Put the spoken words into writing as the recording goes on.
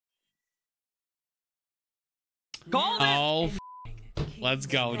Called it. Oh, let's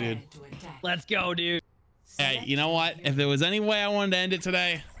go, dude. Let's go, dude. Hey, you know what? If there was any way I wanted to end it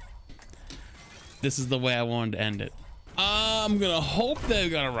today, this is the way I wanted to end it. I'm gonna hope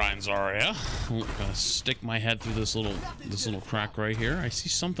they've got a Reinhardt Zarya. I'm gonna stick my head through this little crack right here. I see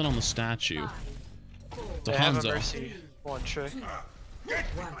something on the statue. It's a Hanzo. One trick. Here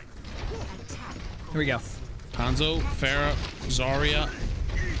we go. Hanzo, Pharah, Zarya,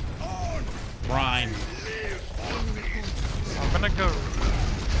 Rein. I'm gonna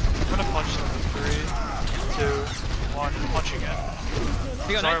punch them in 3, 2, 1. Punching it.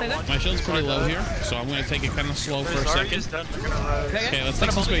 My shield's pretty low here, so I'm gonna take it kind of slow for a second. Okay, let's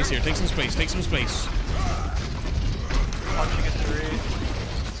take some space here. Take some space. Take some space. Punching in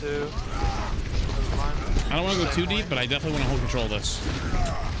 3, 2. I don't want to go too deep, but I definitely want to hold control of this.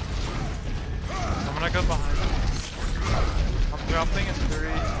 I'm gonna go behind him. I'm jumping in 3,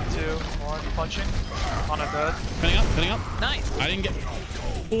 2, 1. Punching on a bed. Pinning up. Nice. I didn't get.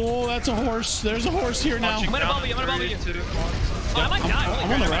 Oh, that's a horse. There's a horse here now. I'm gonna bubble you. 2, 1. Oh, I might die.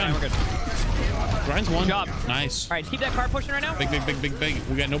 I'm on the Rein. We're good. Rein's one. Good job. Nice. All right, keep that card pushing right now. Big.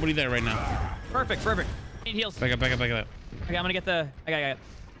 We got nobody there right now. Perfect. Need heals. Back up. Okay, I'm gonna get the. I got it.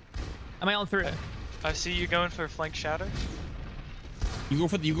 Am I on through? I see you going for flank shatter. You go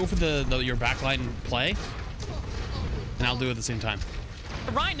for your backline play, and I'll do it at the same time.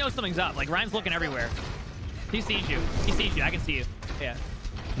 Rein knows something's up. Like Rein's looking everywhere. He sees you. I can see you. Yeah.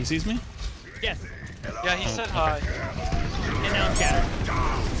 He sees me? Yes. Yeah, he said hi. And now I'm scattered.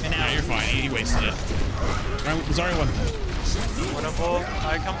 And now you're fine. He wasted it. Zarya one. Winnable.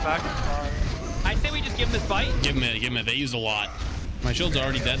 I come back. I say we just give him this fight. Give him it. They used a lot. My shield's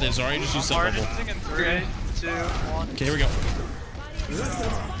already dead. There's already just used some bubble. In 3, 2, 1. Okay, here we go.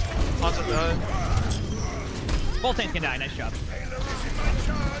 Hanzo dead. Both tanks can die. Nice job.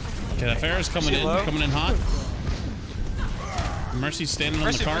 Okay, that Pharah's coming in hot. Mercy's standing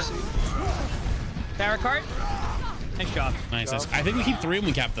on the cart. Pharah cart. Nice job. Nice. I think we keep 3 and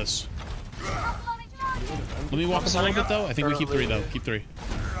we cap this. Let me walk up a little bit though. I think we keep 3 though. Keep 3.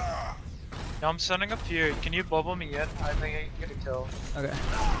 Yeah, I'm setting up here. Can you bubble me in? I think I can get a kill. Okay.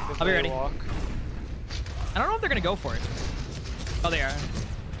 I'll be ready. Walk. I don't know if they're gonna go for it. Oh, they are.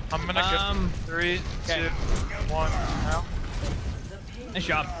 I'm gonna get 3, 2, 1. Now. Nice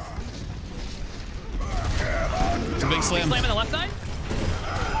job. It's a big slam. Big slam on the left side.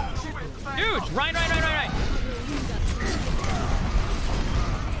 Huge. Right.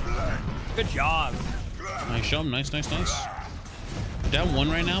 Good job. Nice show him. Nice. Down 1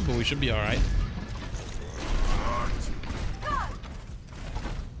 right now, but we should be all right.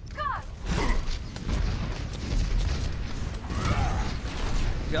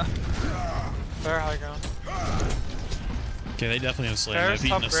 Yeah. Fair high ground. Okay, they definitely have slam. They've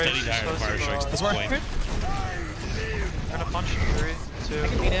eaten a steady diet of fire strikes at this point. I'm gonna punch in 3, 2, I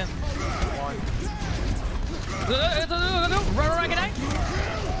can beat him. 1. Run,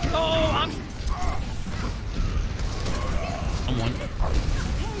 oh, I'm 1.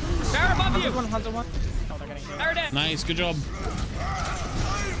 Pharah above you. Hanzo one. Oh, they're getting Pharah dead. Nice, good job.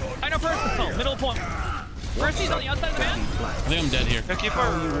 I know first. Middle point. Mercy's on the outside of the van. I think I'm dead here. Yeah, keep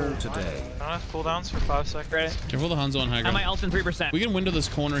our today. I don't have cooldowns for 5 seconds. Ready. Careful the Hanzo on high And ground. my ult's in 3%. We can window this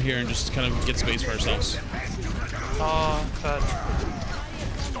corner here and just kind of get space for ourselves. Oh, fed.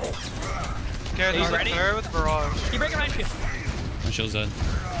 Okay, there's a Pharah with barrage. You break a right shit. My shield's dead.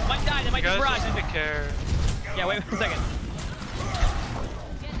 Might die. They might just barrage. Need to care. Yeah, wait 1 second.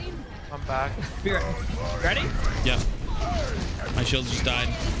 I'm back. Be ready. Ready? Yeah. My shield just died.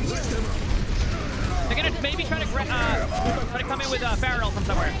 They're gonna maybe try to come in with Pharah from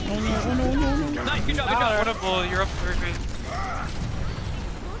somewhere. Oh no. Nice, good job. Winnable, you're up 3 feet.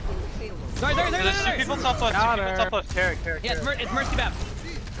 Sorry. There's 2 people top left. 2 people top left. Care. Yeah, it's Mercy Bap.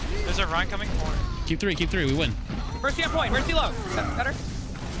 There's a Rein coming forward. Keep 3. We win. Mercy on point. Mercy low. Better.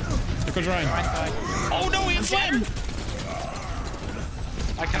 Here goes Rein. Oh no, he had slam!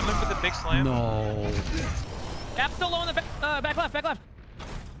 I can live with the big slam. No. Bap's still low on the back left.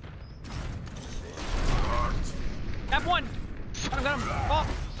 F1. Got him. Oh.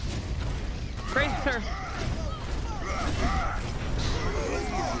 Crazy, sir.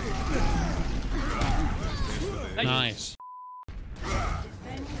 Nice.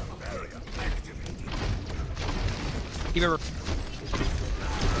 Keep it.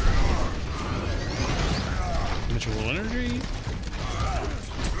 Mutual energy.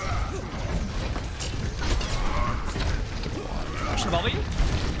 Push the ball, you?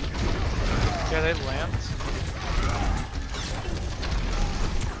 Yeah, they land.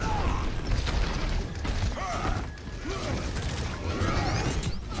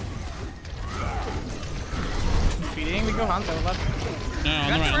 Go Hanzo left. No, on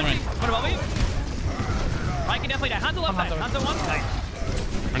the right, on the right. What about me? I can definitely die. Hanzo left side. Hanzo one. Nice.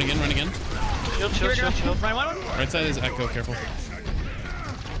 Run again, run again. Chill. Ryan, one. Right side is Echo, careful.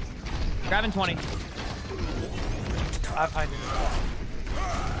 Grabbing 20. I've hidden.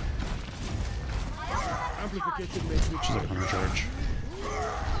 She's like on the charge.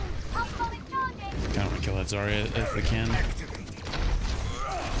 Kinda wanna kill that Zarya if we can.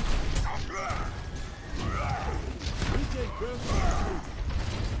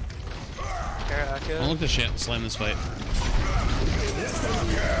 Don't look to shit. Slam this fight.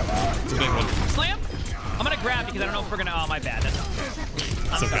 It's a big one. Slam? I'm gonna grab because I don't know if we're gonna. Oh, my bad. That's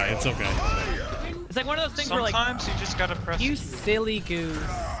It's okay. It's okay. It's like one of those things where like. Sometimes you just gotta press. You silly goose.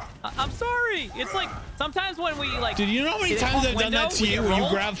 I'm sorry. It's like sometimes when we like. Dude, you know how many times I've done that to you where you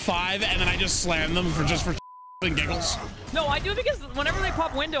grab 5 and then I just slam them for giggles? No, I do it because whenever they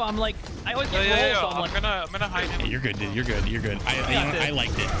pop window, I'm like, I always get rolled. So I'm gonna hide him. Yeah, you're good, dude. You're good. You're good. I liked it. I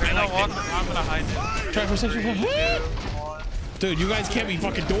liked it. I'm gonna hide him. Try for section. Dude, you guys can't be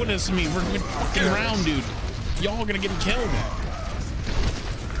fucking doing this to me. We're fucking around, dude. Y'all gonna get killed.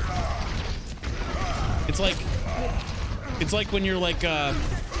 It's like when you're like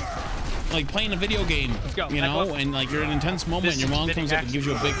playing a video game, you know, and like you're in an intense moment, and your mom comes up and gives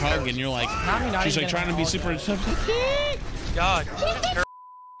you a big hug, and you're like, she's like trying to be super. God.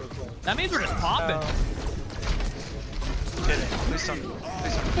 That means we're just popping. Please don't.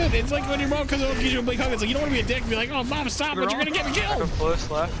 Dude, it's like when your mom comes up and gives you a big hug. It's like you don't want to be a dick and be like, oh, mom, stop, but you're gonna get me killed. Close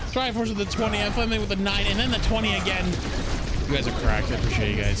left. Try force with the 20. I finally with the 9, and then the 20 again. You guys are cracked. I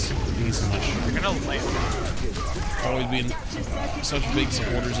appreciate you guys. Thank you so much. You're gonna land. Always being such big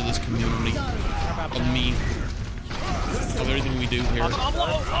supporters of this community, of me, of everything we do here.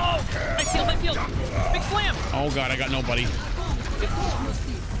 Oh! I sealed. Big slam. Oh god, I got nobody.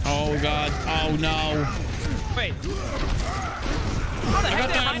 Oh god. Oh no. Wait. I got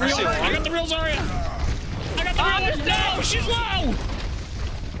the real Zarya. I got the real one. No, she's low.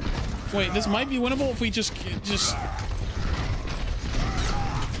 Wait, this might be winnable if we just.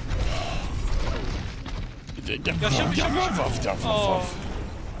 Oh.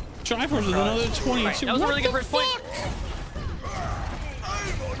 Triforce with another 22. Right, that was a really good first point.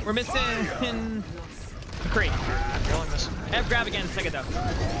 We're missing a crate. Have grab again, second though.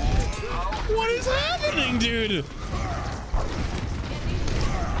 What is happening, dude?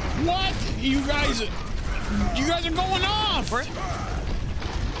 What? You guys are going off.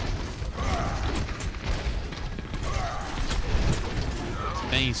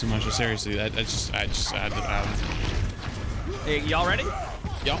 Thank you so much. Seriously, I just had to. Hey, y'all ready?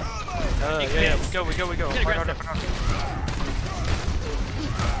 Y'all. Yeah, we go. Hey,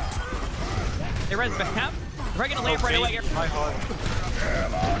 Red's back up. We're gonna lay up right away here. The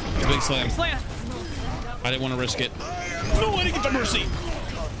big slam. Slam. I didn't want to risk it. No, I didn't get the mercy.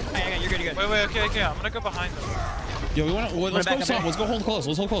 Hey, you're good. Wait, okay. I'm gonna go behind them. Yo, let's go top. Let's go hold close.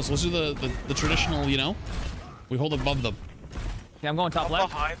 Let's hold close. Let's do the traditional, you know? We hold above them. Yeah, I'm going top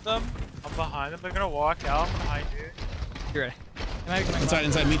left. I'm behind them. They're gonna walk out behind you. You're ready.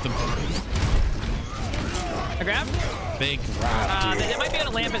 Inside, meet them. I grab? Big grab, dude. They might be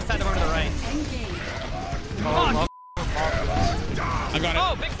able to lamp inside them over to the right. Oh, I got it.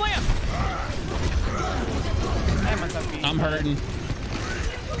 Oh, big slam! I'm hurting.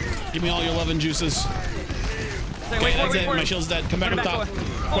 Give me all your love and juices. Okay, that's it. My shield's dead. Come back up top.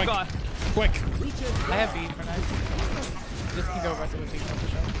 Oh, God. Quick. I have beat for nice. Just can go rest with beat for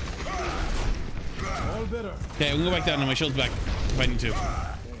sure. Okay, we can go back down. No, my shield's back. If I need to. You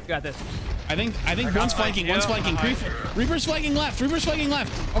got this. I think one's flanking. One's flanking. Reaper's flanking left. Reaper's flanking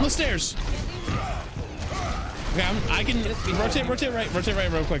left. On the stairs. Okay, I can rotate right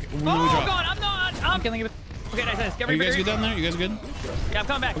real quick. Oh, God, I'm not. I'm killing it. Okay, nice. Are you guys good down there? You guys good? Yeah, I'm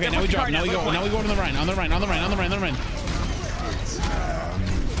coming back. Okay, now we drop. Now we go on the Rhine. On the Rhine. Oh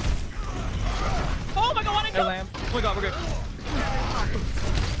my God, why didn't I go? Oh my God, we're good.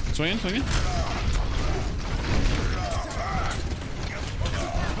 Swing in.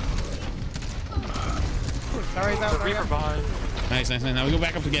 Sorry, that was Reaper behind. Nice. Now we go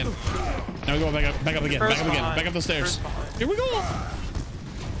back up again. Back up again. Back up the stairs. Here we go.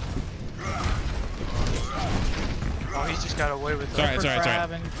 Oh, he's just got away with it. It's all right.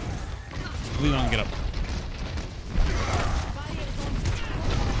 We want to get up.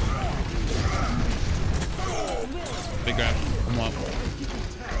 Big grab. Come on.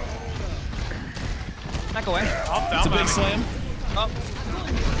 Back away. It's a big slam. Oh.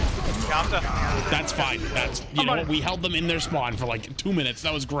 That's fine. That's, you know, we held them in their spawn for like 2 minutes.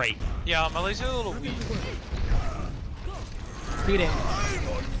 That was great. Yeah, my legs are a little weak. Speed it.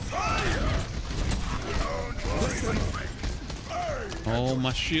 Oh,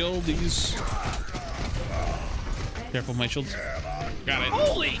 my shieldies. Careful, my shields. Got it.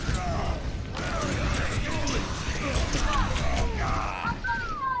 Holy!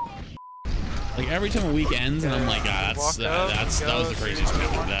 Like every time a week ends, and I'm like, ah, that was the craziest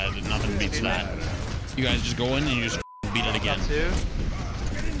thing. That nothing beats that. You guys just go in and you just beat it again.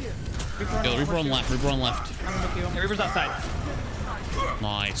 Yo, Reaper on left. Reaper on left. Yeah, Reaper's outside.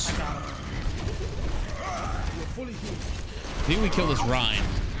 Nice. I think we kill this Rein.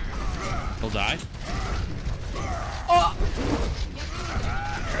 He'll die. Oh!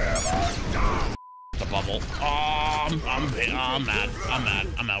 The bubble. Oh, I'm mad. I'm mad.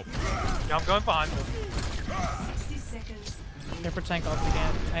 I'm out. Yeah, I'm going behind them. Careful tank ult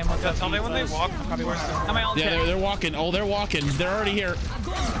again. I almost Yeah, tell me when they walk. Yeah, they're walking. Oh, they're walking. They're already here.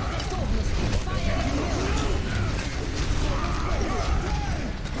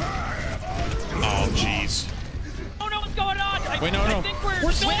 Oh, jeez. Oh no, what's going on? Wait, no. I think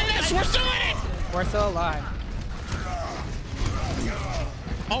We're still in this. We're still in it. We're still alive.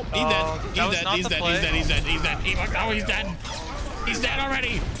 Oh, he's dead. He's dead. Oh, he's dead. He's dead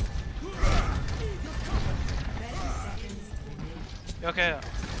already. Okay.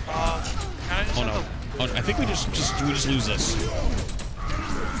 Oh no. Oh, I think we just lose this.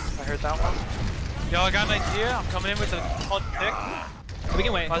 I heard that one. Yo, I got an idea. I'm coming in with a hot pick. We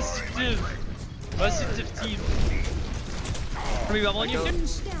can wait. Positive team. Are we bubbling you, dude?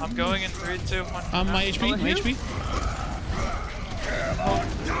 I'm going in 3, 2, 1. My HP. My HP.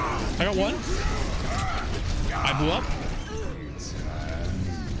 I got one. I blew up.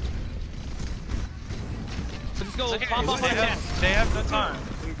 So just go Okay, pop off on attack. they have no time.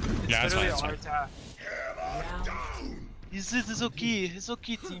 Yeah, that's fine. It's attack. It's okay. It's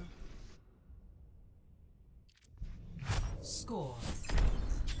okay, team. Score.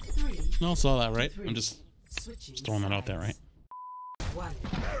 No, saw that, right? I'm just throwing that out there, right?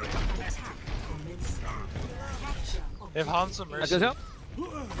 They have Hans and That Mercy. goes up.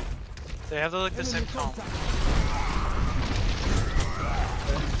 They have like the same comp.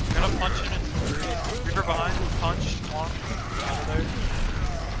 I'm gonna punch it in 3. Reaper behind. Punch. 1. Out of there.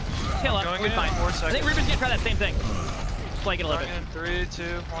 Tail up. Going We're in fine. 4 I seconds. think Reaper's gonna try that same thing. Just play it a little Going bit. in 3,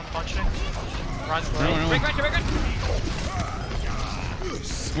 2, 1. Punching. Ryan's No. low. Break.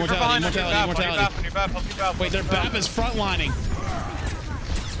 Mortality. On your back. Wait, their BAP is frontlining.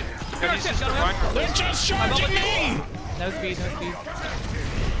 He's just a Reinhardt. They're just charging me. No speed.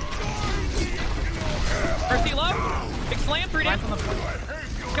 Mercy low. Big slam. 3 down. Rein's on the point.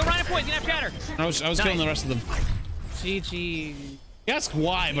 Kill Ryan at point. He's gonna have chatter. I was killing the rest of them. GG. You ask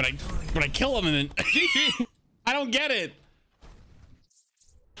why, but I kill them and then GG. I don't get it.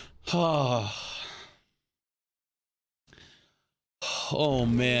 Oh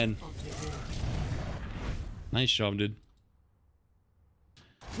man. Nice job, dude.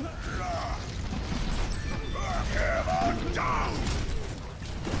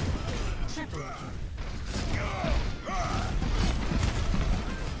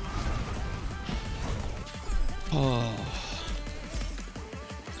 Oh.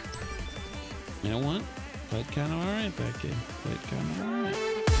 You know what? Played kind of alright that game. Played kind of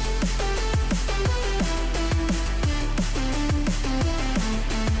alright.